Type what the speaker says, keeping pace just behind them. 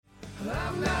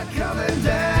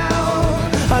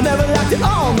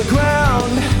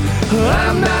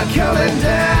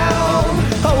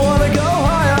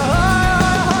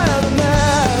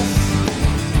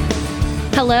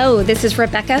Hello, this is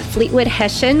Rebecca Fleetwood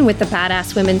Hession with the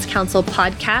Badass Women's Council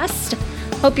podcast.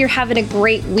 Hope you're having a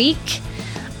great week.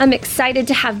 I'm excited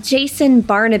to have Jason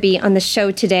Barnaby on the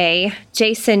show today.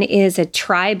 Jason is a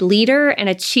tribe leader and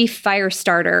a chief fire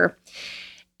starter.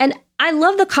 And I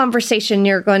love the conversation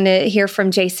you're going to hear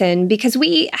from Jason because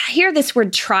we hear this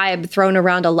word tribe thrown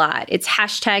around a lot. It's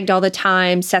hashtagged all the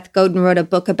time. Seth Godin wrote a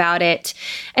book about it.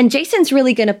 And Jason's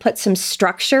really going to put some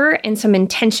structure and some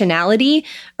intentionality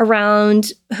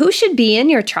around who should be in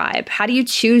your tribe. How do you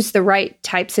choose the right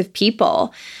types of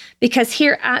people? Because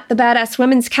here at the Badass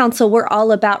Women's Council, we're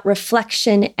all about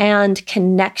reflection and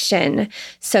connection.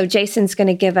 So Jason's going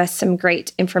to give us some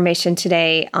great information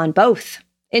today on both.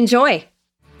 Enjoy.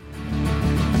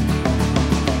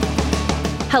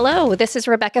 Hello, this is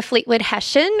Rebecca Fleetwood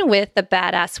Hession with the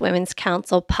Badass Women's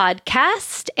Council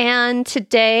podcast. And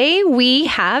today we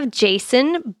have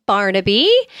Jason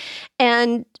Barnaby.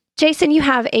 And Jason, you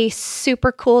have a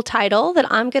super cool title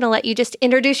that I'm going to let you just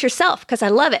introduce yourself because I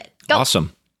love it. Go.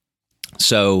 Awesome.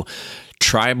 So,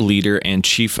 tribe leader and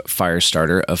chief fire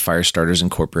starter of Fire Starters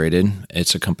Incorporated.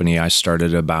 It's a company I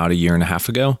started about a year and a half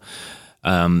ago.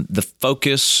 The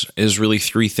focus is really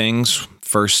three things.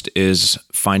 First is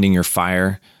finding your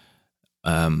fire.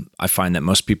 I find that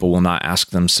most people will not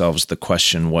ask themselves the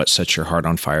question, what sets your heart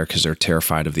on fire? Because they're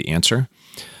terrified of the answer.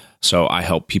 So I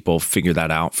help people figure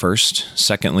that out first.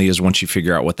 Secondly is once you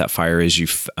figure out what that fire is,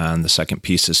 the second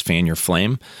piece is fan your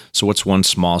flame. So what's one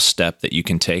small step that you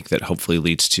can take that hopefully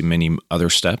leads to many other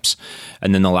steps?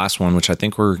 And then the last one, which I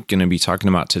think we're going to be talking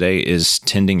about today, is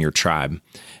tending your tribe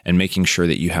and making sure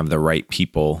that you have the right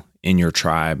people in your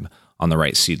tribe on the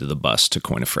right seat of the bus, to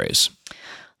coin a phrase.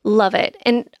 Love it.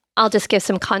 And I'll just give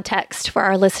some context for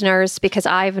our listeners because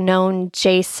I've known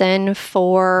Jason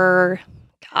for,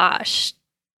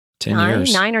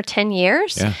 9 or 10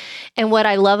 years. Yeah. And what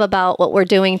I love about what we're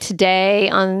doing today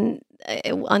on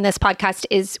this podcast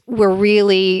is we're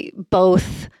really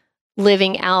both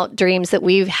living out dreams that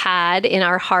we've had in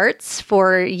our hearts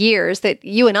for years that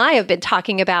you and I have been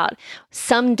talking about.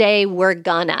 Someday we're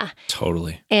gonna.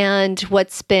 Totally. And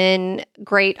what's been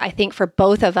great, I think, for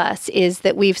both of us is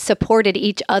that we've supported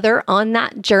each other on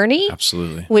that journey.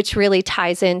 Absolutely. Which really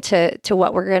ties into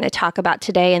what we're going to talk about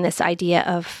today and this idea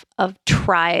of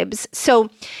tribes. So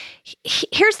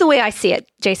here's the way I see it.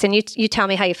 Jason, you tell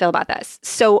me how you feel about this.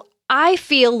 So I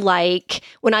feel like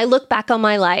when I look back on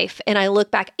my life and I look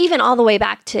back even all the way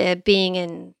back to being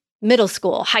in middle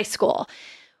school, high school,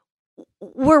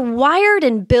 we're wired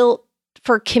and built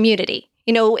for community.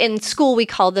 You know, in school, we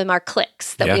called them our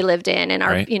cliques that we lived in. And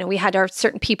our, we had our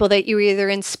certain people that you were either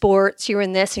in sports, you were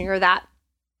in this and you're that.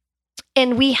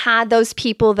 And we had those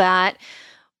people that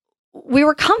we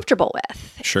were comfortable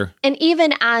with. Sure. And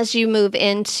even as you move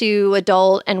into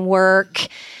adult and work,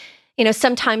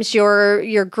 sometimes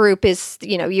your group is,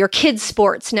 your kids'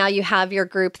 sports. Now you have your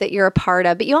group that you're a part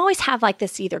of, but you always have like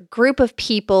this either group of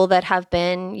people that have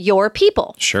been your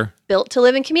people. Sure. Built to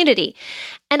live in community.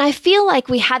 And I feel like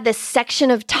we had this section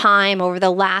of time over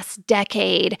the last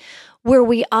decade where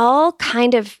we all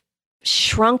kind of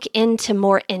shrunk into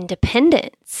more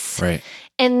independence. Right.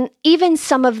 And even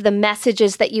some of the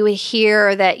messages that you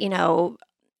hear that,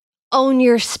 own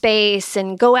your space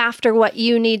and go after what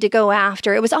you need to go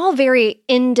after. It was all very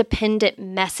independent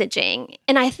messaging.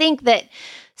 And I think that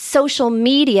social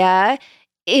media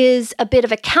is a bit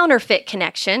of a counterfeit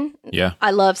connection. Yeah.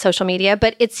 I love social media,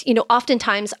 but it's,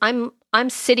 oftentimes I'm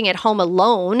sitting at home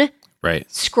alone, right,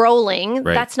 scrolling.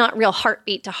 Right. That's not real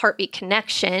heartbeat to heartbeat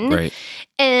connection. Right.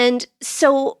 And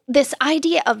so this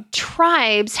idea of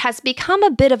tribes has become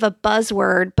a bit of a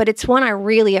buzzword, but it's one I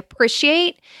really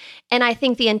appreciate. And I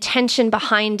think the intention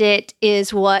behind it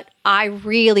is what I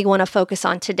really want to focus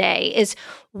on today is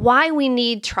why we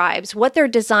need tribes, what they're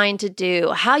designed to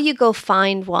do, how you go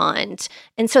find one.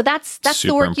 And so that's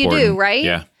the work you do, right?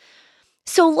 Yeah.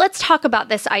 So let's talk about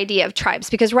this idea of tribes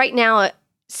because right now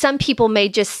some people may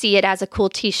just see it as a cool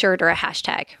t-shirt or a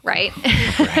hashtag, right?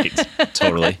 Right.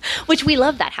 Totally. Which we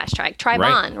love that hashtag, tribe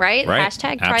on, right?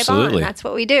 Hashtag tribe Absolutely. on. That's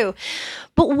what we do.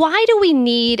 But why do we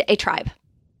need a tribe?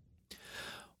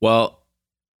 Well,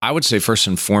 I would say first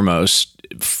and foremost,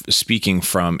 speaking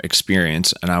from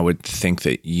experience, and I would think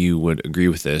that you would agree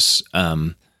with this,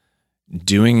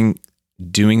 doing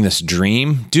this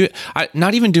dream,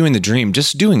 not even doing the dream,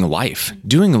 just doing life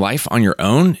on your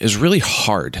own is really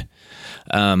hard.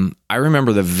 I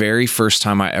remember the very first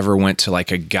time I ever went to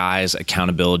like a guys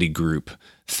accountability group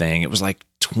thing. It was like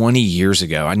 20 years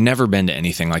ago. I'd never been to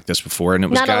anything like this before. And it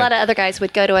was not a lot of other guys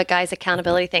would go to a guys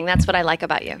accountability thing. That's what I like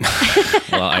about you.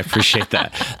 Well, I appreciate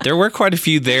that. There were quite a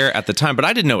few there at the time, but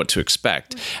I didn't know what to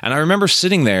expect. And I remember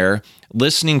sitting there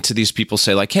listening to these people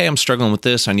say like, hey, I'm struggling with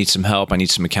this. I need some help. I need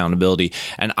some accountability.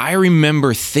 And I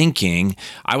remember thinking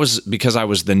because I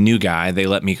was the new guy, they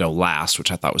let me go last,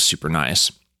 which I thought was super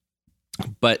nice.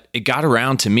 But it got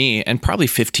around to me and probably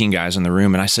 15 guys in the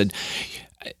room. And I said,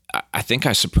 I think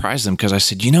I surprised them because I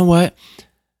said, you know what?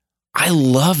 I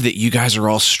love that you guys are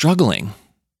all struggling.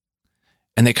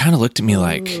 And they kind of looked at me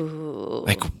like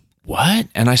what?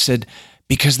 And I said,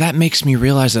 because that makes me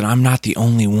realize that I'm not the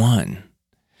only one.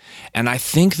 And I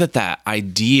think that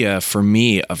idea for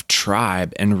me of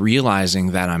tribe and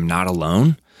realizing that I'm not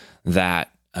alone,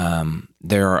 that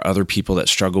there are other people that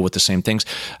struggle with the same things.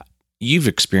 You've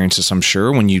experienced this, I'm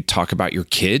sure, when you talk about your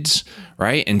kids,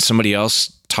 right? And somebody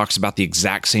else talks about the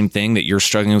exact same thing that you're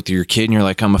struggling with your kid, and you're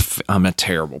like, I'm a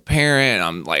terrible parent.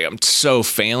 I'm so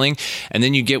failing. And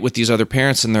then you get with these other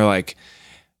parents, and they're like,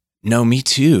 no, me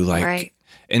too. Like, right.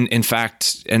 In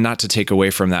fact, and not to take away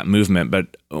from that movement,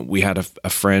 but we had a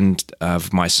friend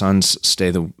of my son's stay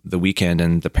the weekend,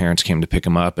 and the parents came to pick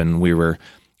him up, and we were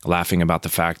laughing about the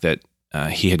fact that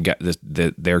he had got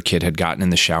their kid had gotten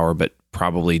in the shower, but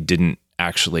probably didn't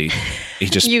actually. He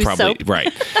just probably soap.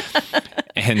 Right.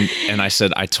 And I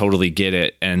said, I totally get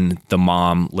it. And the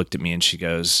mom looked at me and she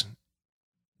goes,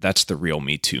 that's the real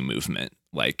Me Too movement.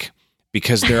 Like,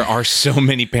 because there are so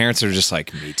many parents that are just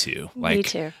like, me too. Like, me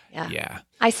too. Yeah. Yeah.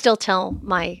 I still tell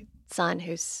my son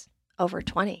who's over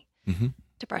 20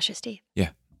 to brush his teeth. Yeah.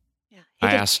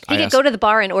 Yeah. He could go to the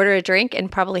bar and order a drink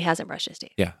and probably hasn't brushed his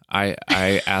teeth. Yeah.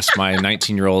 I asked my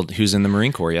 19-year-old who's in the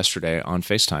Marine Corps yesterday on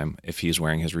FaceTime if he's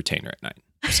wearing his retainer at night.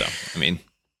 So, I mean,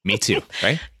 me too,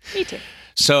 right? Me too.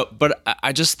 So, but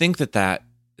I just think that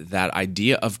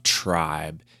idea of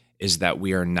tribe is that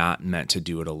we are not meant to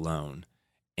do it alone.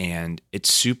 And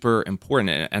it's super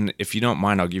important. And if you don't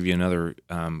mind, I'll give you another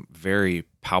very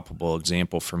palpable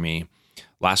example for me.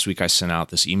 Last week, I sent out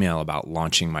this email about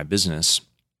launching my business.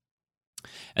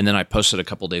 And then I posted a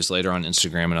couple days later on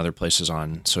Instagram and other places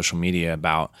on social media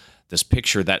about this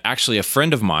picture that actually a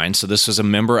friend of mine, so this was a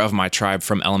member of my tribe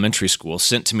from elementary school,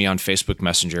 sent to me on Facebook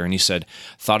Messenger. And he said,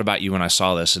 thought about you when I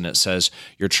saw this. And it says,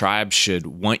 your tribe should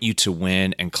want you to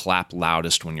win and clap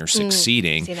loudest when you're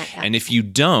succeeding. And if you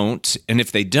don't, and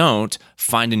if they don't,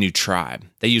 find a new tribe.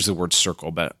 They use the word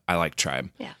circle, but I like tribe.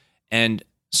 Yeah. And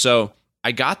so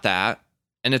I got that.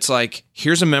 And it's like,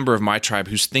 here's a member of my tribe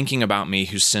who's thinking about me,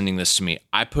 who's sending this to me.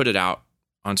 I put it out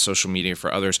on social media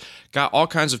for others. Got all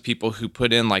kinds of people who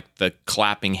put in like the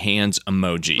clapping hands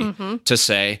emoji to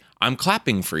say, I'm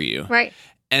clapping for you. Right.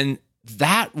 And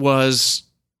that was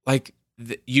like,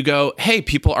 you go, hey,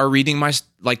 people are reading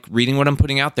reading what I'm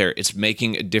putting out there. It's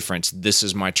making a difference. This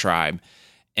is my tribe.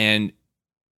 And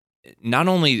not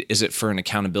only is it for an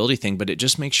accountability thing, but it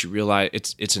just makes you realize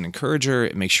it's an encourager.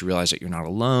 It makes you realize that you're not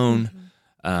alone.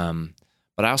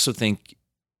 But I also think,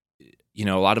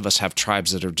 a lot of us have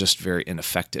tribes that are just very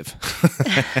ineffective.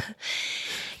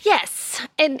 Yes.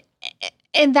 And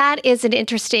that is an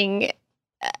interesting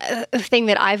thing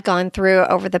that I've gone through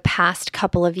over the past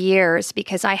couple of years,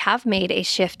 because I have made a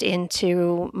shift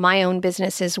into my own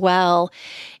business as well.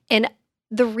 And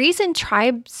the reason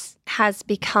tribes has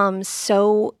become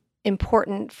so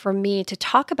important for me to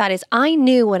talk about is I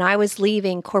knew when I was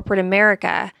leaving corporate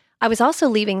America, I was also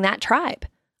leaving that tribe.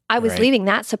 I was leaving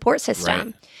that support system.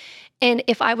 Right. And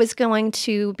if I was going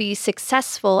to be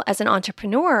successful as an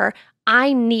entrepreneur,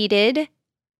 I needed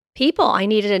people. I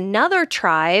needed another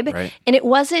tribe. Right. And it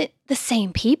wasn't the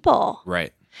same people.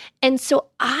 Right. And so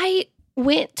I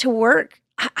went to work.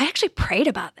 I actually prayed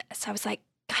about this. I was like,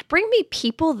 God, bring me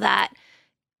people that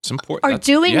are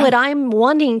doing what I'm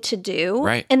wanting to do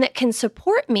and that can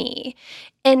support me.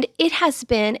 And it has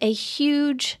been a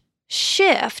huge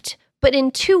shift, but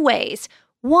in two ways.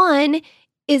 One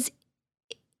is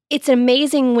it's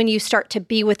amazing when you start to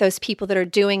be with those people that are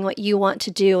doing what you want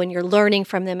to do and you're learning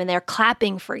from them and they're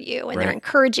clapping for you and they're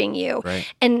encouraging you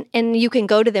and you can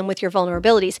go to them with your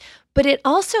vulnerabilities. But it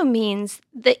also means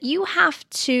that you have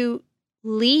to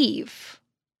leave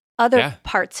other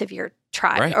parts of your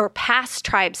tribe or past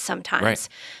tribes sometimes. Right.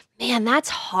 Man, that's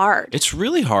hard. It's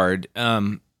really hard.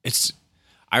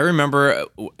 I remember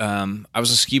I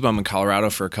was a ski bum in Colorado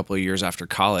for a couple of years after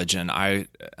college, and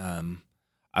I'm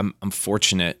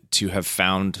fortunate to have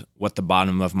found what the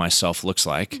bottom of myself looks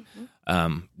like.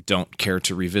 Don't care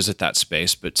to revisit that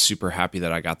space, but super happy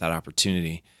that I got that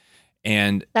opportunity.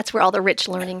 And that's where all the rich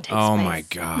learning takes place. Oh my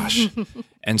gosh.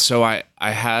 And so I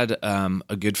had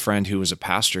a good friend who was a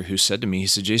pastor who said to me, he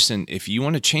said, Jason, if you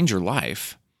want to change your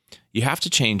life, you have to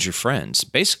change your friends.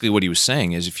 Basically what he was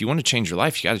saying is if you want to change your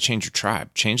life, you got to change your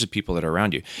tribe, change the people that are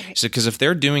around you. He said, because if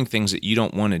they're doing things that you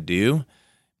don't want to do,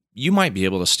 you might be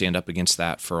able to stand up against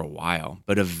that for a while,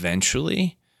 but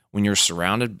eventually when you're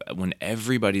surrounded, when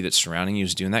everybody that's surrounding you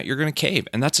is doing that, you're going to cave.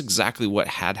 And that's exactly what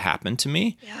had happened to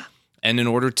me. Yeah. And in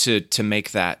order to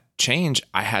make that change,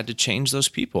 I had to change those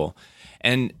people.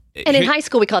 And in high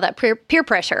school, we call that peer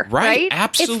pressure, right?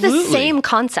 Absolutely. It's the same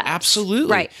concept.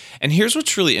 Absolutely. Right. And here's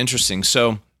what's really interesting.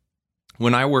 So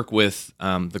when I work with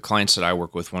the clients that I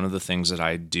work with, one of the things that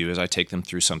I do is I take them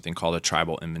through something called a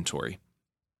tribal inventory.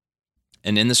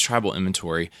 And in this tribal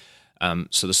inventory,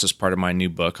 so this is part of my new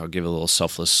book. I'll give a little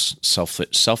selfish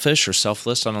or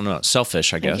selfless. I don't know.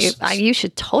 Selfish, I guess. You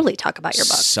should totally talk about your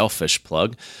book. Selfish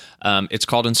plug. It's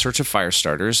called In Search of Fire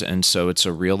Starters. And so it's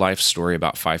a real life story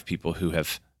about 5 people who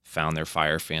have found their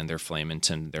fire, fanned their flame, and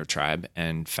tended their tribe,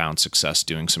 and found success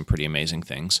doing some pretty amazing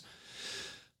things.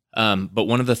 But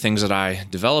one of the things that I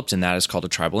developed in that is called a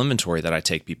tribal inventory that I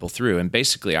take people through. And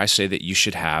basically I say that you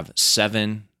should have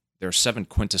 7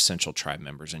 quintessential tribe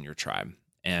members in your tribe.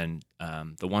 And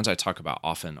the ones I talk about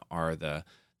often are the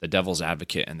devil's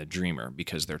advocate and the dreamer,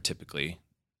 because they're typically...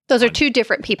 Those are 2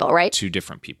 different people, right? 2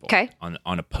 different people. Okay. On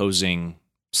opposing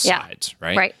sides,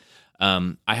 right? Right.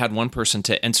 I had one person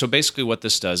and so basically what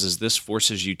this does is this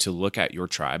forces you to look at your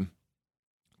tribe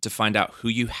to find out who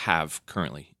you have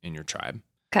currently in your tribe.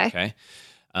 Okay.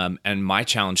 And my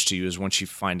challenge to you is once you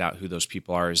find out who those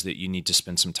people are, is that you need to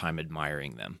spend some time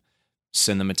admiring them.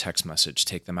 Send them a text message,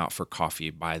 take them out for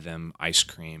coffee, buy them ice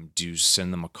cream,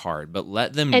 send them a card, but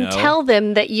let them know. And tell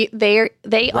them that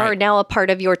they are now a part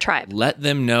of your tribe. Let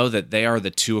them know that they are the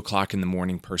 2:00 in the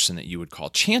morning person that you would call.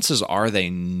 Chances are they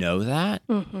know that,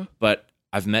 but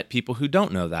I've met people who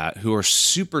don't know that, who are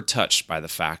super touched by the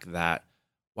fact that,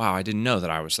 wow, I didn't know that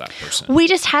I was that person. We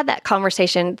just had that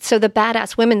conversation. So the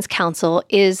Badass Women's Council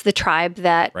is the tribe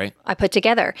that I put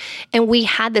together. And we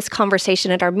had this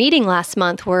conversation at our meeting last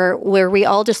month where we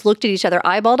all just looked at each other,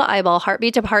 eyeball to eyeball,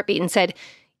 heartbeat to heartbeat, and said,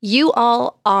 you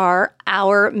all are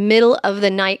our middle of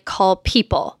the night call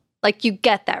people. Like, you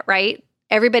get that, right?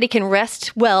 Everybody can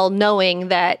rest well knowing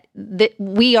that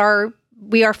we are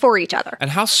for each other.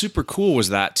 And how super cool was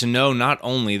that to know not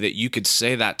only that you could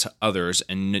say that to others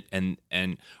and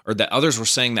or that others were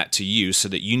saying that to you so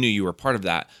that you knew you were part of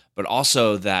that, but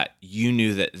also that you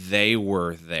knew that they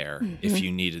were there if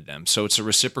you needed them. So it's a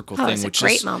reciprocal thing, it's which a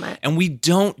great moment. And we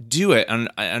don't do it.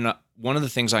 And one of the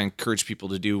things I encourage people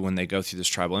to do when they go through this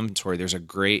tribal inventory, there's a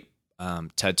great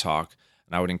TED Talk.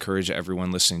 And I would encourage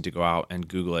everyone listening to go out and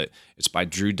Google it. It's by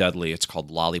Drew Dudley. It's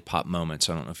called Lollipop Moments.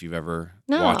 I don't know if you've ever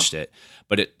watched it,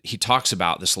 but he talks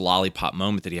about this lollipop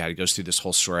moment that he had. He goes through this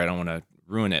whole story. I don't want to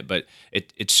ruin it, but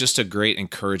it's just a great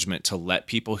encouragement to let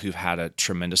people who've had a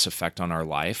tremendous effect on our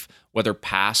life, whether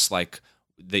past like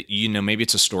that, maybe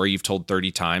it's a story you've told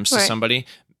 30 times to somebody.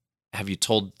 Have you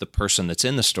told the person that's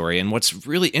in the story? And what's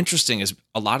really interesting is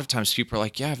a lot of times people are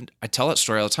like, yeah, I tell that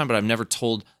story all the time, but I've never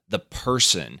told the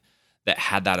person that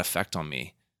had that effect on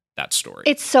me, that story.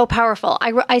 It's so powerful.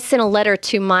 I sent a letter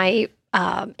to my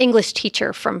English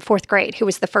teacher from 4th grade, who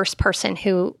was the first person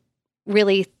who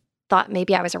really thought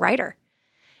maybe I was a writer.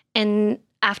 And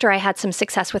after I had some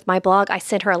success with my blog, I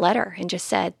sent her a letter and just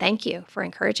said, thank you for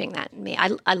encouraging that in me.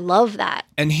 I love that.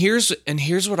 And here's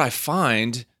what I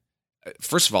find.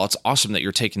 First of all, it's awesome that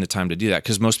you're taking the time to do that,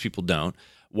 because most people don't.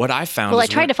 What I found I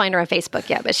tried to find her on Facebook,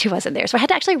 but she wasn't there. So I had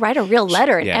to actually write a real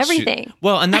letter and everything.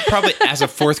 And that probably, as a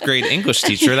 4th grade English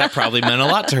teacher, that probably meant a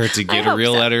lot to her to get a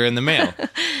real letter in the mail.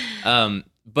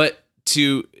 But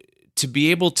to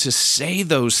be able to say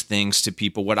those things to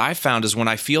people, what I found is when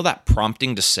I feel that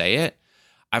prompting to say it,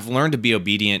 I've learned to be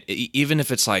obedient, even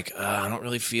if it's like, I don't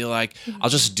really feel like, I'll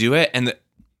just do it. And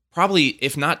probably,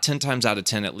 if not 10 times out of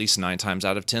 10, at least 9 times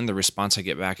out of 10, the response I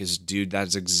get back is, dude, that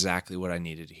is exactly what I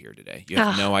needed to hear today. You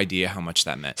have no idea how much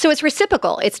that meant. So it's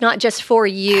reciprocal. It's not just for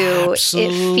you.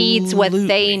 Absolutely. It feeds what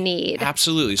they need.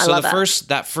 Absolutely. So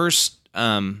that first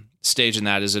stage in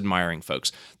that is admiring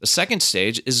folks. The second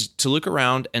stage is to look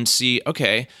around and see,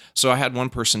 okay, so I had one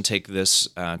person take this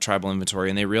tribal inventory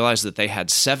and they realized that they had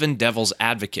 7 devil's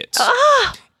advocates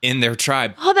in their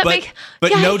tribe,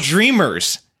 but no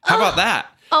dreamers. How about that?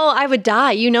 Oh, I would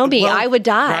die. You know me. I would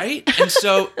die. Right?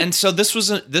 And so this was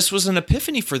an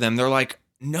epiphany for them. They're like,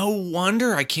 no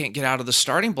wonder I can't get out of the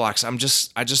starting blocks. I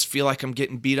just feel like I'm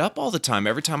getting beat up all the time.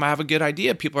 Every time I have a good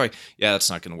idea, people are like, yeah, that's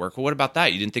not going to work. Well, what about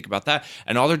that? You didn't think about that.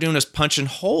 And all they're doing is punching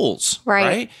holes.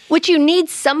 Right? Which you need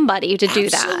somebody to do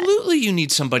that. Absolutely. You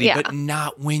need somebody, but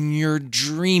not when you're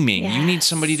dreaming. Yes. You need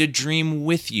somebody to dream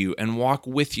with you and walk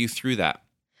with you through that.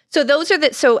 So those are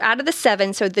out of the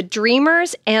 7, so the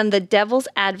dreamers and the devil's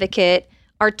advocate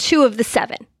are 2 of the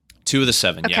 7. 2 of the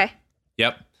 7, okay.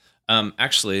 Yep.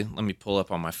 Actually, let me pull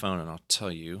up on my phone and I'll tell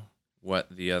you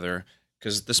what the other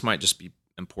because this might just be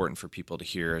important for people to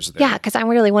hear as yeah, because I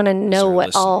really want to know what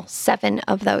listening. All 7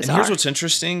 of those and are. Here's what's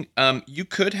interesting. You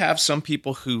could have some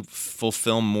people who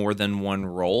fulfill more than one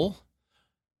role.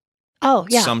 Oh,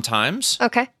 yeah. Sometimes.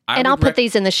 Okay. And I'll put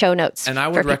these in the show notes. And I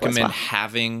would recommend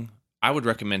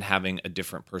having a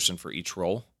different person for each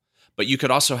role. But you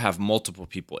could also have multiple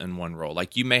people in one role.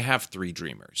 Like you may have 3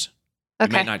 dreamers.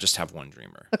 Okay. You may not just have 1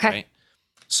 dreamer. Okay. Right?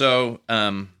 So,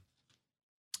 and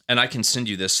I can send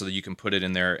you this so that you can put it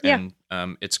in there. Yeah.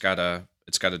 And it's got a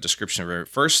description of it.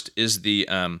 First is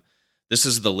this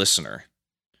is the listener.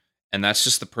 And that's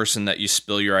just the person that you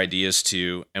spill your ideas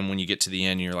to. And when you get to the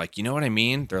end, you're like, you know what I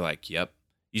mean? They're like, yep.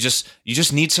 You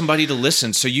just need somebody to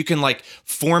listen so you can like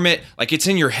form it. Like it's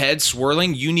in your head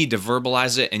swirling. You need to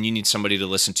verbalize it and you need somebody to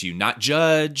listen to you, not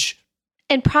judge.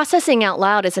 And processing out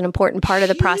loud is an important part of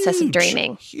the process of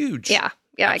dreaming. Huge. Yeah.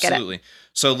 Yeah. Absolutely. I get it.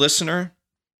 So listener,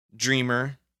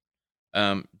 dreamer,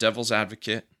 devil's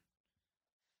advocate,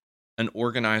 an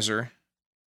organizer.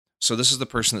 So this is the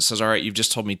person that says, all right, you've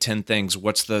just told me 10 things.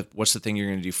 What's the thing you're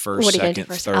going to do first, what second,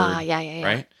 third? Yeah.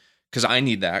 Right? Because I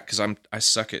need that because I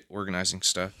suck at organizing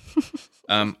stuff.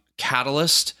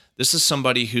 Catalyst. This is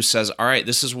somebody who says, all right,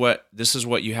 this is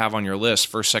what you have on your list,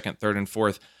 first, second, third, and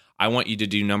fourth. I want you to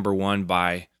do number 1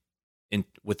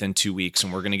 within 2 weeks,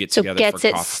 and we're going to get together for coffee.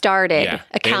 So gets it started. Yeah.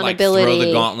 Accountability. They throw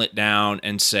the gauntlet down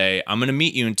and say, I'm going to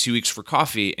meet you in 2 weeks for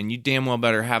coffee, and you damn well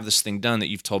better have this thing done that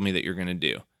you've told me that you're going to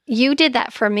do. You did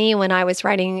that for me when I was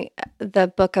writing the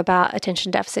book about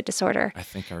attention deficit disorder. I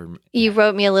think I remember. You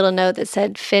wrote me a little note that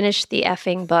said, finish the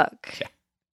effing book. Yeah.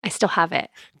 I still have it.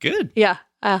 Good. Yeah.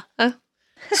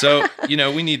 So,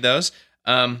 we need those.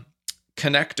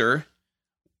 Connector.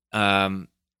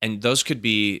 And those could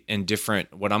be in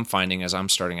different, what I'm finding as I'm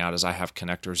starting out is I have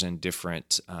connectors in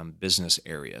different business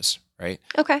areas, right?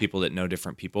 Okay. People that know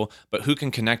different people, but who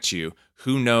can connect you?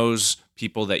 Who knows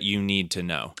people that you need to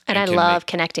know? And I love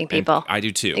connecting people. I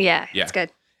do too. Yeah, it's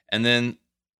good. And then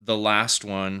the last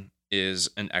one is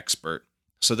an expert.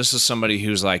 So this is somebody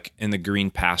who's like in the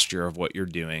green pasture of what you're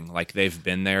doing. Like they've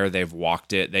been there, they've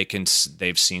walked it,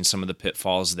 they've seen some of the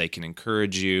pitfalls, they can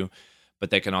encourage you. But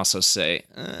they can also say,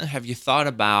 have you thought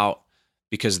about,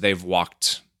 because they've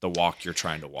walked the walk you're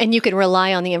trying to walk. And you can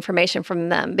rely on the information from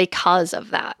them because of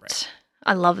that. Right.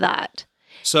 I love that.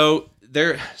 So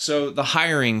the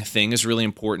hiring thing is really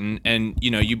important. And,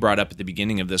 you brought up at the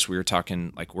beginning of this, we were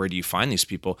talking like, where do you find these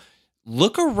people?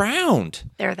 Look around.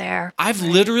 They're there. I've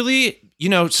literally,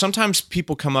 sometimes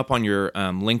people come up on your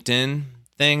LinkedIn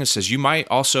thing. It says you might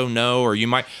also know, or you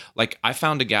might like. I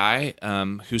found a guy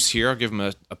who's here. I'll give him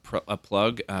a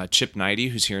plug. Chip Knighty,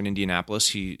 who's here in Indianapolis.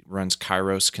 He runs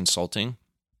Kairos Consulting.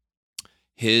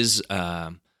 His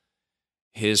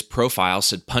profile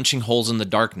said "punching holes in the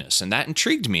darkness," and that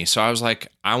intrigued me. So I was like,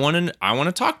 I want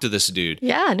to talk to this dude.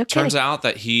 Yeah, no kidding. Turns out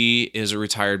that he is a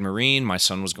retired Marine. My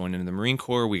son was going into the Marine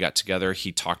Corps. We got together.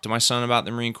 He talked to my son about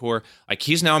the Marine Corps. Like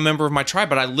he's now a member of my tribe.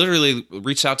 But I literally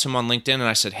reached out to him on LinkedIn and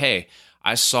I said, hey,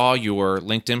 I saw your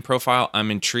LinkedIn profile. I'm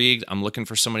intrigued. I'm looking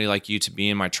for somebody like you to be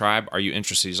in my tribe. Are you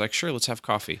interested? He's like, sure, let's have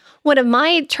coffee. One of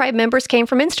my tribe members came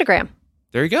from Instagram.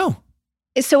 There you go.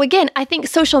 So again, I think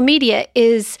social media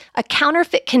is a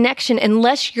counterfeit connection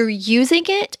unless you're using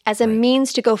it as a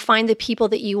means to go find the people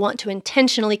that you want to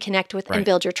intentionally connect with and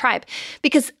build your tribe.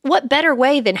 Because what better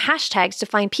way than hashtags to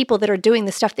find people that are doing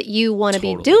the stuff that you want to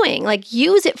be doing? Like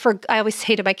use it for, I always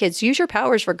say to my kids, use your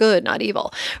powers for good, not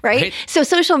evil, right? So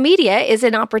social media is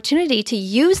an opportunity to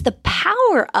use the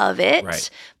power of it,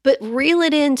 but reel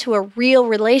it into a real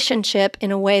relationship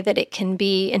in a way that it can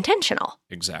be intentional.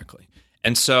 Exactly.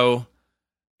 And so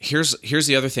Here's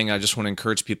the other thing I just want to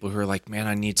encourage people who are like, man,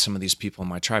 I need some of these people in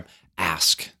my tribe.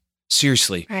 Ask.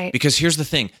 Seriously. Right. Because here's the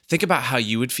thing. Think about how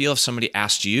you would feel if somebody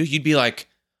asked you. You'd be like,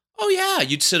 oh yeah.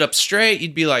 You'd sit up straight.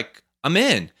 You'd be like, I'm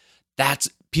in.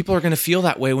 People are going to feel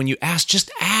that way when you ask. Just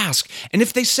ask. And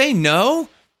if they say no,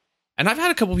 and I've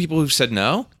had a couple people who've said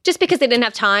no. Just because they didn't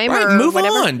have time or move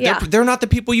whatever. on. Yeah. They're not the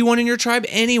people you want in your tribe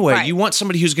anyway. You want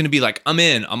somebody who's going to be like, I'm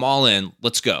in. I'm all in.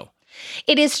 Let's go.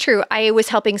 It is true. I was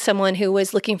helping someone who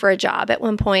was looking for a job at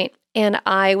one point, and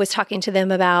I was talking to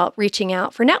them about reaching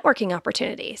out for networking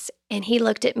opportunities. And he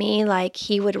looked at me like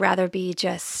he would rather be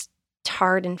just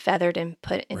tarred and feathered and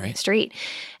put in the street.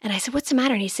 And I said, what's the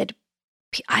matter? And he said,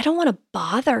 I don't want to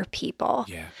bother people.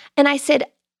 Yeah. And I said,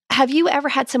 have you ever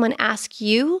had someone ask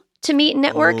you to meet and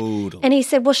network? Totally. And he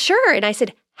said, well, sure. And I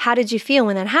said, how did you feel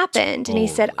when that happened? And he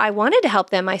said, I wanted to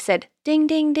help them. I said, ding,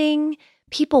 ding, ding.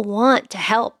 People want to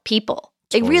help people.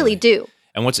 They really do.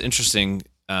 And what's interesting,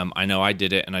 I know I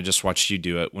did it and I just watched you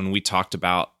do it. When we talked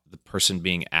about the person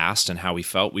being asked and how we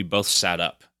felt, we both sat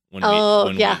up when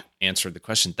we answered the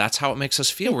question. That's how it makes us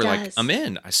feel. We're like, I'm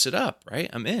in. I sit up, right?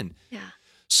 I'm in. Yeah.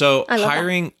 So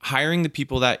hiring the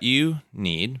people that you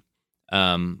need.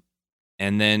 And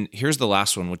then here's the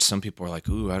last one, which some people are like,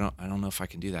 ooh, I don't know if I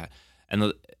can do that.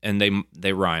 And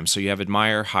they rhyme. So you have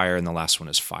admire, hire, and the last one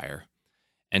is fire.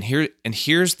 And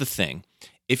here's the thing.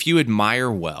 If you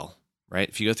admire well, right?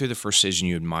 If you go through the first stage and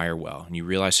you admire well and you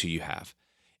realize who you have,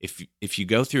 if you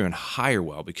go through and hire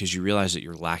well because you realize that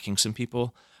you're lacking some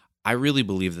people, I really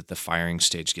believe that the firing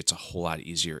stage gets a whole lot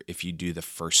easier if you do the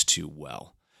first two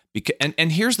well.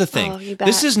 And here's the thing.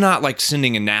 This is not like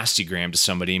sending a nastygram to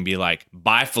somebody and be like,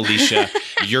 bye, Felicia,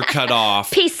 you're cut off.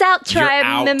 Peace out,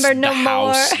 tribe member, no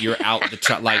more. You're out the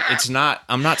tribe. Like, it's not,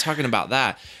 I'm not talking about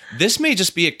that. This may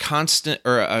just be a constant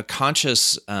or a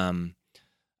conscious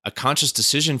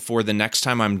decision for the next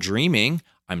time I'm dreaming.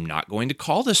 I'm not going to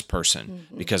call this person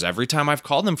because every time I've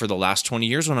called them for the last 20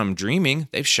 years when I'm dreaming,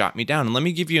 they've shot me down. And let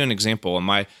me give you an example.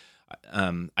 I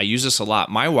use this a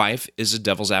lot. My wife is a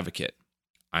devil's advocate.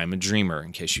 I'm a dreamer,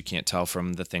 in case you can't tell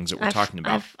from the things that we're talking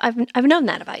about. I've known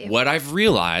that about you. What I've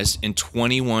realized in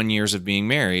 21 years of being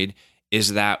married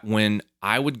is that when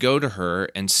I would go to her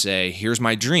and say, here's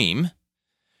my dream,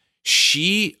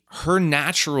 her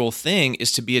natural thing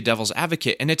is to be a devil's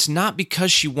advocate. And it's not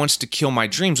because she wants to kill my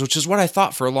dreams, which is what I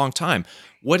thought for a long time.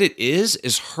 What it is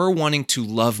her wanting to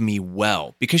love me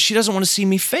well because she doesn't want to see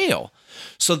me fail.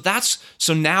 So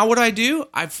now what I do,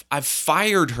 I've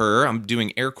fired her. I'm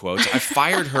doing air quotes. I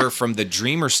fired her from the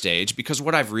dreamer stage because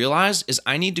what I've realized is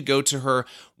I need to go to her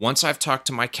once I've talked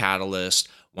to my catalyst,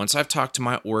 once I've talked to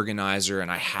my organizer,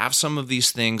 and I have some of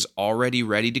these things already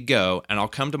ready to go. And I'll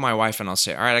come to my wife and I'll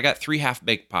say, all right, I got 3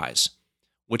 half-baked pies.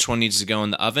 Which one needs to go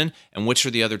in the oven? And which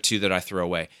are the other 2 that I throw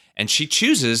away? And she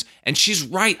chooses, and she's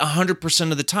right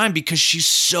 100% of the time because she's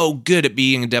so good at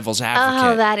being a devil's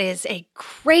advocate. Oh, that is a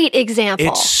great example.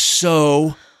 It's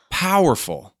so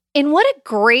powerful. And what a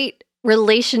great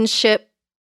relationship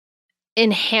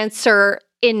enhancer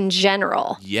in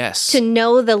general. Yes. To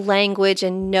know the language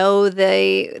and know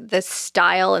the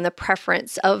style and the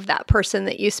preference of that person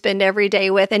that you spend every day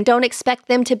with, and don't expect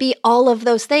them to be all of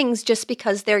those things just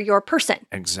because they're your person.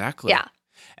 Exactly. Yeah.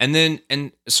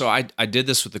 And so I did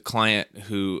this with a client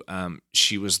who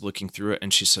she was looking through it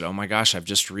and she said, oh my gosh, I've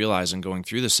just realized in going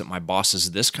through this that my boss is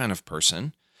this kind of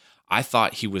person. I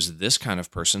thought he was this kind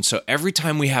of person. So every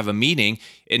time we have a meeting,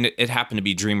 and it happened to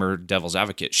be dreamer, devil's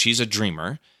advocate. She's a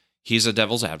dreamer. He's a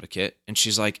devil's advocate. And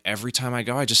she's like, every time I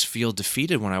go, I just feel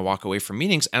defeated when I walk away from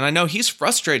meetings. And I know he's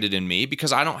frustrated in me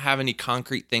because I don't have any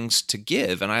concrete things to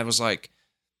give. And I was like,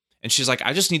 and she's like,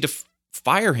 I just need to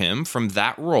fire him from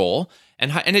that role.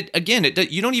 And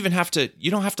you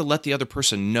don't have to let the other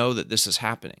person know that this is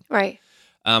happening. Right.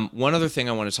 One other thing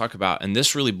I want to talk about, and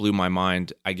this really blew my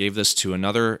mind. I gave this to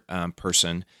another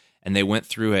person and they went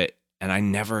through it. And I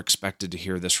never expected to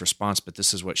hear this response, but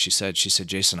this is what she said. She said,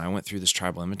 Jason, I went through this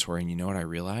tribal inventory and you know what I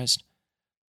realized?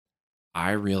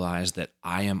 I realized that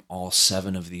I am all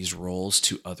 7 of these roles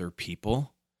to other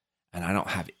people and I don't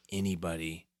have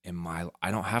anybody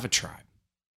I don't have a tribe.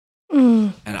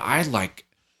 And I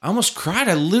almost cried.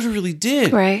 I literally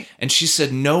did. Right. And she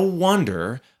said, no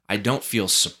wonder I don't feel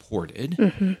supported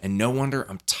and no wonder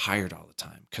I'm tired all the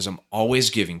time because I'm always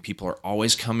giving. People are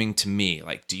always coming to me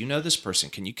like, do you know this person?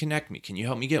 Can you connect me? Can you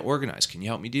help me get organized? Can you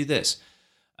help me do this?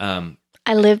 I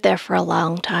lived there for a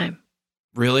long time.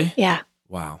 Really? Yeah.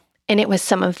 Wow. And it was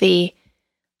some of the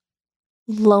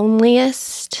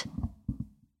loneliest.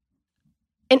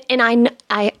 And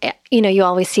I you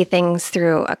always see things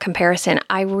through a comparison.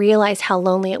 I realize how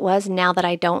lonely it was now that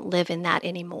I don't live in that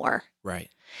anymore. Right.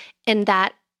 And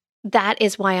that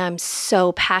is why I'm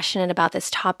so passionate about this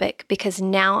topic, because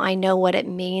now I know what it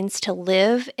means to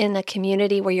live in a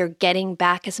community where you're getting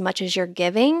back as much as you're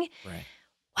giving. Right.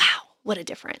 Wow, what a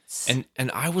difference.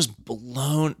 And I was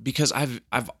blown because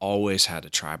I've always had a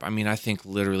tribe. I mean, I think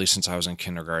literally since I was in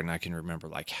kindergarten, I can remember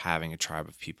having a tribe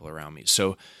of people around me.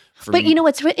 So But you know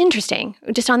what's interesting,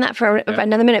 just on that for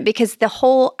another minute, because the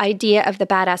whole idea of the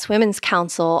Badass Women's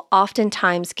Council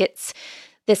oftentimes gets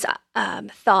this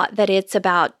thought that it's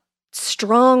about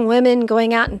strong women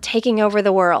going out and taking over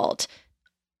the world.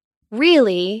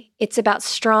 Really, it's about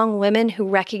strong women who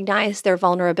recognize their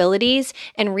vulnerabilities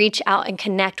and reach out and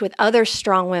connect with other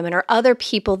strong women or other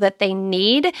people that they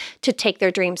need to take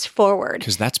their dreams forward.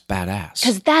 Because that's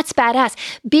badass.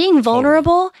 Being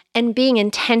vulnerable and being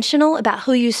intentional about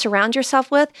who you surround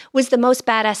yourself with was the most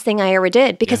badass thing I ever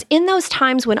did. Because in those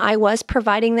times when I was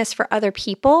providing this for other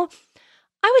people,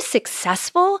 I was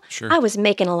successful. Sure. I was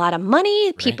making a lot of money.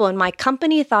 Right. People in my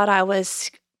company thought I was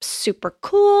super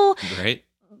cool. Right.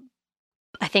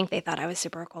 I think they thought I was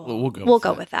super cool. Well, we'll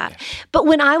go with that. Yeah. But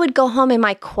when I would go home in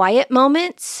my quiet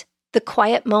moments, the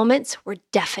quiet moments were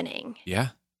deafening. Yeah.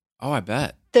 Oh, I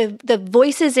bet. The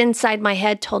voices inside my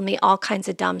head told me all kinds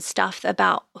of dumb stuff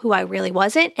about who I really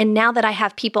wasn't. And now that I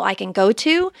have people I can go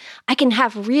to, I can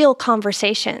have real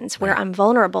conversations where I'm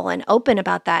vulnerable and open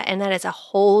about that. And that is a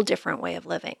whole different way of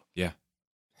living. Yeah.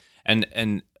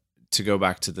 And to go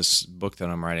back to this book that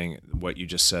I'm writing, what you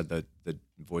just said, the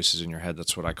voices in your head,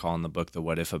 that's what I call in the book the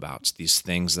what if abouts, these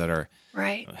things that are,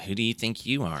 right. Who do you think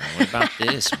you are? What about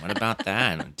this? What about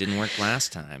that? It didn't work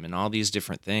last time, and all these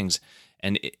different things.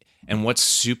 And what's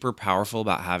super powerful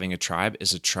about having a tribe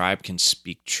is a tribe can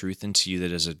speak truth into you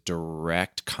that is a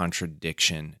direct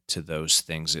contradiction to those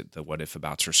things that the what if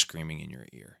abouts are screaming in your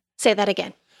ear. Say that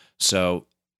again. So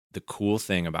the cool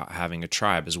thing about having a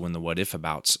tribe is when the what if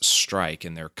abouts strike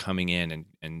and they're coming in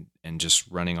and just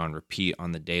running on repeat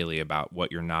on the daily about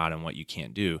what you're not and what you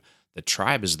can't do, the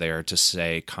tribe is there to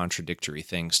say contradictory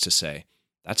things, to say,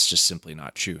 that's just simply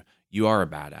not true. You are a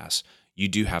badass. You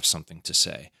do have something to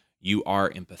say. You are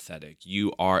empathetic.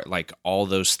 You are like all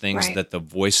those things that the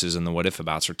voices and the what if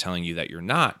abouts are telling you that you're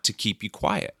not, to keep you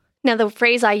quiet. Now, the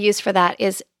phrase I use for that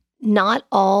is not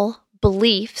all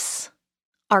beliefs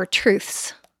are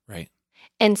truths. Right.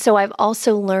 And so I've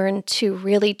also learned to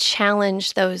really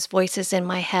challenge those voices in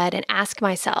my head and ask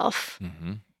myself,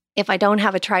 if I don't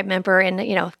have a tribe member and,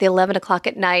 the 11 o'clock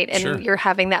at night and you're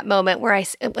having that moment where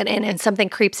and something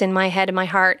creeps in my head and my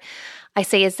heart, I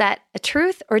say, is that a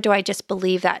truth or do I just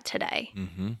believe that today?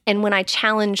 Mm-hmm. And when I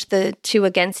challenge the two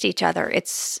against each other,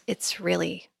 it's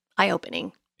really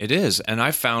eye-opening. It is. And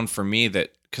I found for me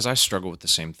that, because I struggle with the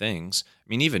same things. I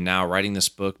mean, even now, writing this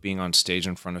book, being on stage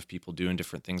in front of people, doing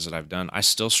different things that I've done, I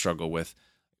still struggle with,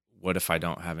 what if I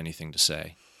don't have anything to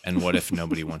say? And what if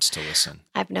nobody wants to listen?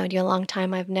 I've known you a long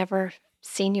time. I've never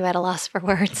seen you at a loss for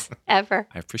words, ever.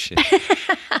 I appreciate it.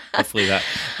 Hopefully that.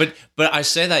 But I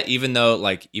say that even though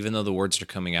the words are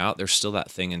coming out, there's still that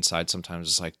thing inside sometimes.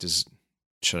 It's like,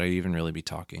 should I even really be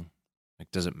talking? Like,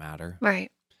 does it matter?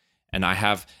 Right.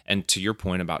 And to your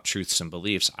point about truths and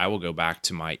beliefs, I will go back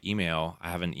to my email. I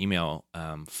have an email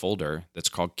folder that's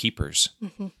called Keepers.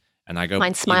 Mm-hmm. And I go,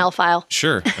 mine smile file.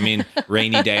 Sure. I mean,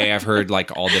 rainy day, I've heard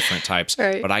like all different types,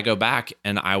 right. But I go back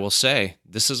and I will say,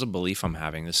 this is a belief I'm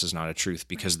having. This is not a truth,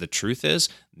 because the truth is,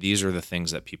 these are the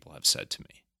things that people have said to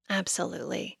me.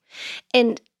 Absolutely.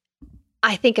 And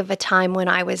I think of a time when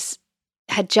I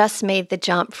had just made the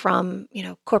jump from,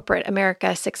 corporate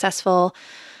America, successful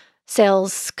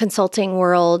sales consulting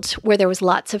world, where there was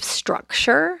lots of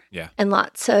structure and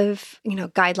lots of,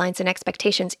 guidelines and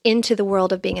expectations, into the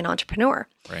world of being an entrepreneur,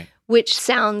 right? Which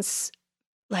sounds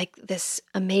like this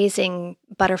amazing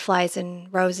butterflies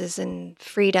and roses and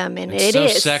freedom. And it's so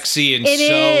sexy and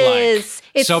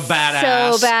it's so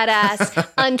badass. So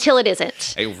badass until it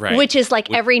isn't, right. Which is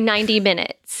like every 90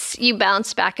 minutes you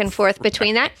bounce back and forth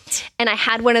between that. And I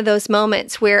had one of those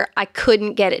moments where I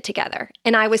couldn't get it together.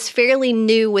 And I was fairly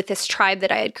new with this tribe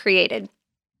that I had created.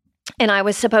 And I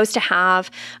was supposed to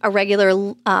have a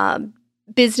regular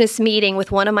business meeting with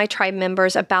one of my tribe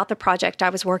members about the project I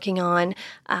was working on.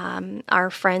 Our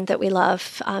friend that we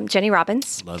love, Jenny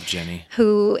Robbins. Love Jenny.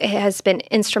 Who has been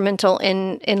instrumental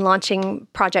in launching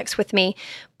projects with me.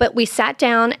 But we sat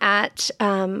down at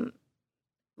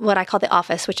what I call the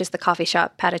office, which is the coffee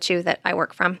shop, Patachu, that I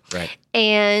work from. Right.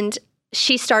 And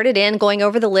she started going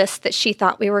over the list that she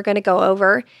thought we were going to go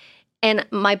over. And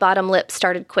my bottom lip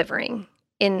started quivering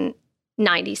in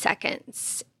 90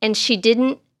 seconds. And she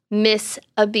didn't miss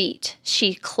a beat.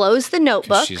 She closed the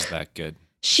notebook. She's that good.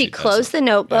 She closed the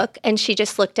notebook and she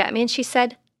just looked at me and she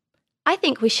said, I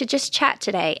think we should just chat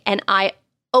today. And I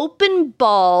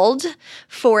open-balled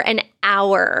for an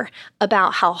hour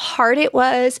about how hard it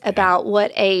was, about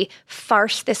what a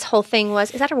farce this whole thing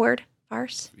was. Is that a word?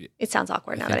 Farce? It sounds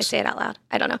awkward now that I say it out loud.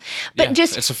 I don't know. But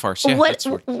it's a farce. Yeah,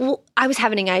 I was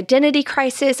having an identity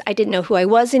crisis. I didn't know who I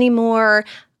was anymore.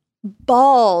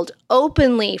 Bawled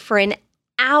openly for an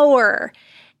hour,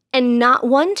 and not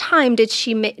one time did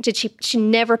she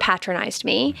never patronized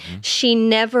me.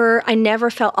 Mm-hmm. I never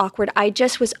felt awkward. I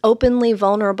just was openly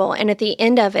vulnerable. And at the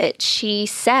end of it, she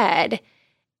said,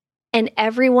 and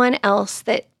everyone else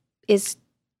that is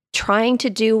trying to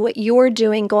do what you're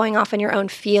doing, going off on your own,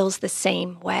 feels the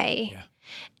same way. Yeah.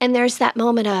 And there's that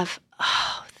moment of,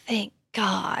 oh, thank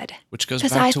God. Which goes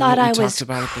back to what we talked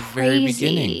about at the very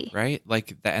beginning, right?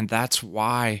 Like, and that's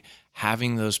why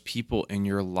having those people in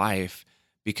your life,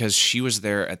 because she was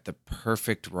there at the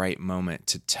perfect right moment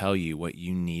to tell you what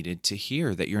you needed to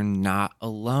hear, that you're not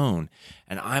alone.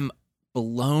 And I'm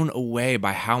blown away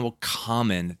by how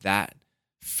common that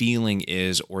feeling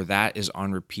is, or that is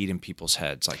on repeat in people's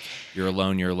heads. Like, you're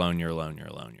alone, you're alone, you're alone, you're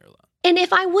alone, you're alone. And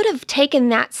if I would have taken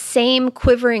that same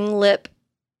quivering lip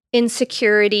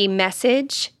insecurity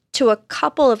message to a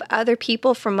couple of other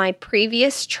people from my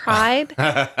previous tribe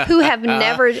who have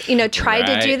never, tried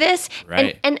to do this,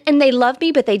 and they love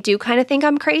me, but they do kind of think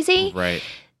I'm crazy. Right.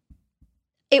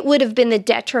 It would have been the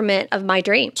detriment of my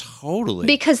dream. Totally.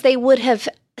 Because they would have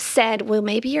said, well,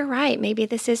 maybe you're right. Maybe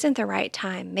this isn't the right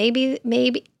time. Maybe.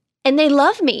 And they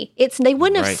love me. They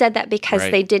wouldn't have said that because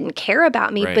they didn't care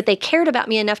about me, but they cared about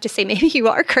me enough to say, maybe you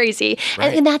are crazy.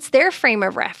 Right. And that's their frame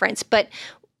of reference. But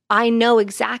I know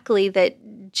exactly that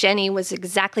Jenny was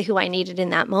exactly who I needed in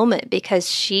that moment because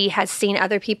she has seen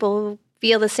other people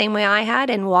feel the same way I had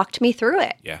and walked me through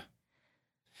it. Yeah.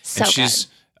 So and she's,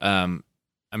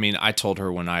 I told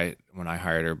her when I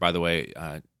hired her, by the way,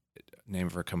 name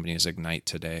of her company is Ignite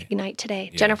Today. Ignite Today.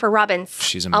 Yeah. Jennifer Robbins.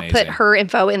 She's amazing. I'll put her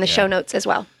info in the show notes as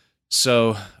well.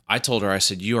 So I told her, I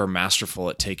said, you are masterful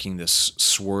at taking this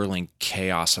swirling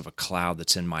chaos of a cloud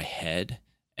that's in my head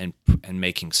and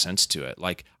making sense to it.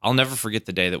 Like, I'll never forget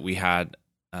the day that we had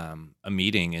a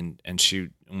meeting and she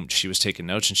was taking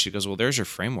notes and she goes, well, there's your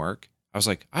framework. I was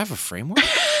like, I have a framework?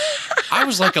 I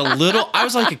was like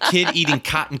a kid eating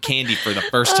cotton candy for the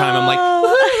first time. I'm like,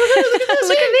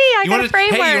 look at me. I got a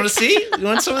framework. Hey, you want to see? You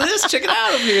want some of this? Check it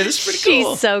out over here. This is pretty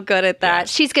cool. She's so good at that. Yeah.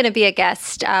 She's going to be a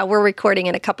guest. We're recording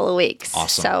in a couple of weeks.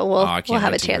 Awesome. So we'll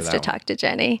have a chance to talk to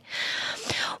Jenny.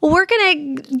 Well, we're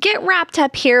going to get wrapped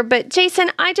up here. But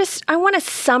Jason, I want to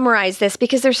summarize this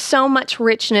because there's so much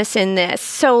richness in this.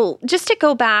 So just to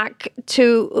go back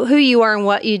to who you are and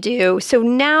what you do. So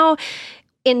now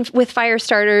with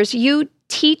Firestarters, you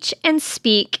teach and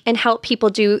speak and help people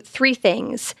do 3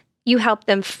 things. You help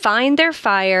them find their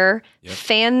fire,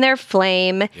 fan their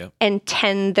flame, and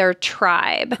tend their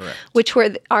tribe, which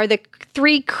are the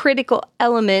 3 critical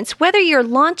elements, whether you're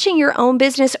launching your own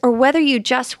business or whether you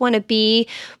just want to be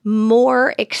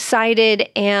more excited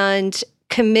and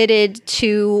committed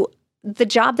to the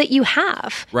job that you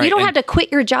have. Right. You don't have to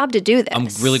quit your job to do this. I'm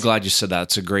really glad you said that.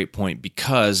 It's a great point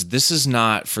because this is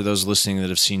not, for those listening that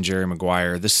have seen Jerry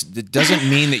Maguire, it doesn't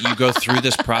mean that you go through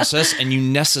this process and you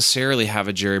necessarily have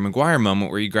a Jerry Maguire moment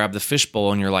where you grab the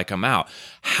fishbowl and you're like, I'm out.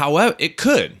 However, it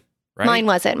could. Right? Mine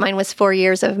wasn't. Mine was 4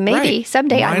 years of maybe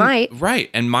someday I might.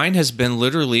 Right. And mine has been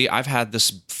literally, I've had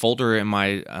this folder in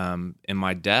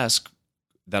my desk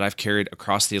that I've carried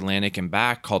across the Atlantic and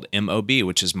back called MOB,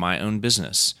 which is my own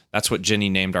business. That's what Jenny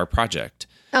named our project.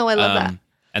 Oh, I love that.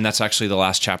 And that's actually the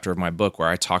last chapter of my book where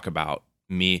I talk about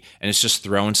me, and it's just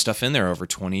throwing stuff in there over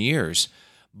 20 years.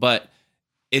 But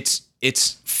it's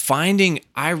finding,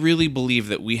 I really believe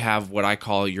that we have what I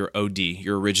call your OD,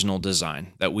 your original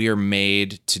design, that we are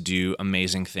made to do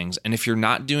amazing things. And if you're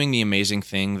not doing the amazing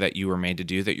thing that you were made to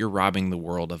do, that you're robbing the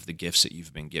world of the gifts that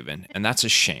you've been given. And that's a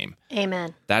shame.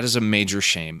 Amen. That is a major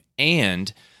shame.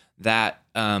 And that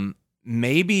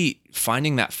maybe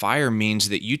finding that fire means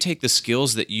that you take the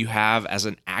skills that you have as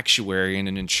an actuary in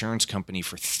an insurance company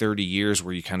for 30 years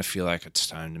where you kind of feel like it's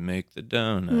time to make the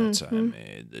donuts. I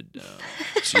made the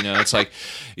donuts. It's like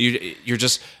you're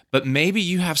just, but maybe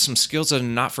you have some skills at a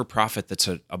not-for-profit that's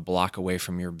a block away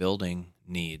from your building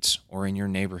needs or in your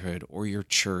neighborhood or your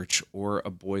church or a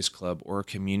boys club or a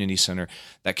community center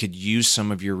that could use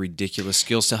some of your ridiculous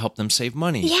skills to help them save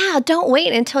money. Yeah, don't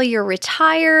wait until you're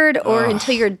retired or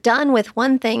until you're done with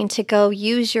one thing to go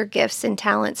use your gifts and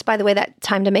talents. By the way, that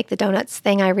time to make the donuts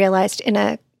thing, I realized in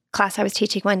a class I was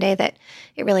teaching one day that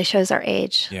it really shows our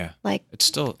age. Yeah. Like it's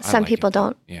still some people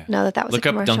don't know that was Look a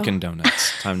commercial. Up Dunkin'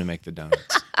 Donuts, time to make the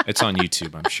donuts. It's on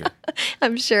YouTube, I'm sure.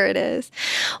 I'm sure it is.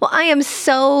 Well, I am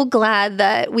so glad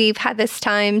that we've had this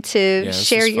time to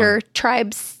share your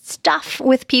tribe's stuff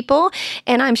with people.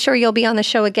 And I'm sure you'll be on the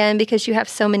show again because you have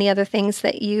so many other things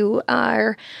that you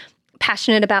are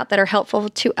passionate about that are helpful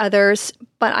to others.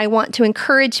 But I want to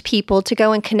encourage people to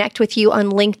go and connect with you on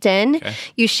LinkedIn. Okay.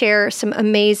 You share some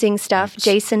amazing stuff, Thanks.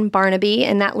 Jason Barnaby,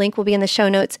 and that link will be in the show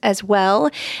notes as well.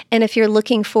 And if you're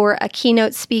looking for a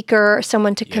keynote speaker or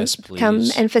someone to come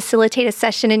and facilitate a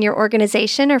session in your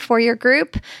organization or for your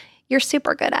group, you're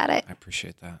super good at it. I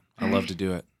appreciate that. I love to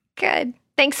do it. Good.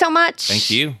 Thanks so much. Thank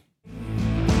you.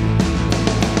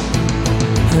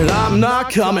 And I'm not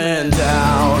coming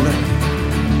down.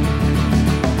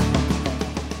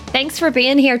 Thanks for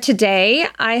being here today.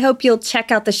 I hope you'll check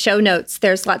out the show notes.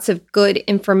 There's lots of good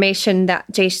information that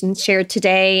Jason shared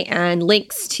today and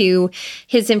links to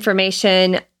his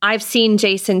information. I've seen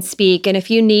Jason speak, and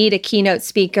if you need a keynote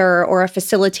speaker or a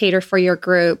facilitator for your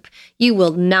group, you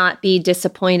will not be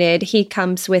disappointed. He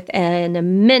comes with an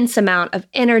immense amount of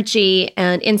energy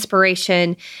and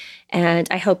inspiration. And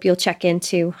I hope you'll check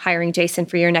into hiring Jason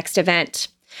for your next event.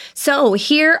 So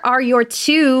here are your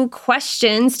 2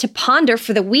 questions to ponder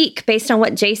for the week based on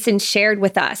what Jason shared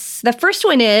with us. The first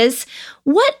one is,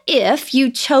 what if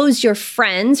you chose your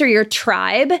friends or your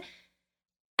tribe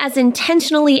as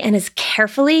intentionally and as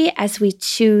carefully as we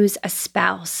choose a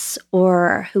spouse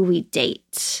or who we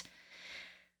date?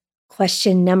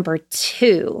 Question number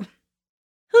 2,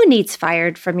 who needs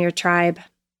fired from your tribe?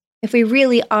 If we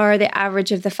really are the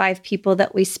average of the 5 people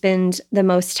that we spend the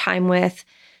most time with,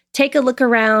 take a look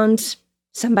around.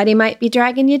 Somebody might be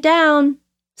dragging you down.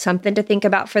 Something to think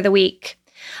about for the week.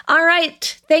 All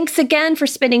right. Thanks again for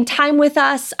spending time with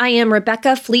us. I am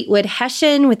Rebecca Fleetwood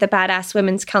Hession with the Badass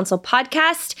Women's Council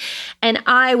podcast, and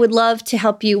I would love to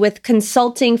help you with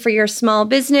consulting for your small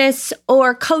business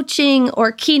or coaching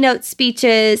or keynote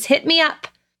speeches. Hit me up.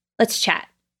 Let's chat.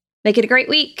 Make it a great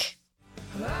week.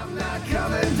 I'm not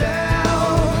coming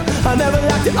down. I never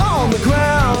left it on the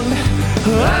ground.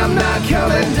 I'm not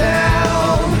coming down.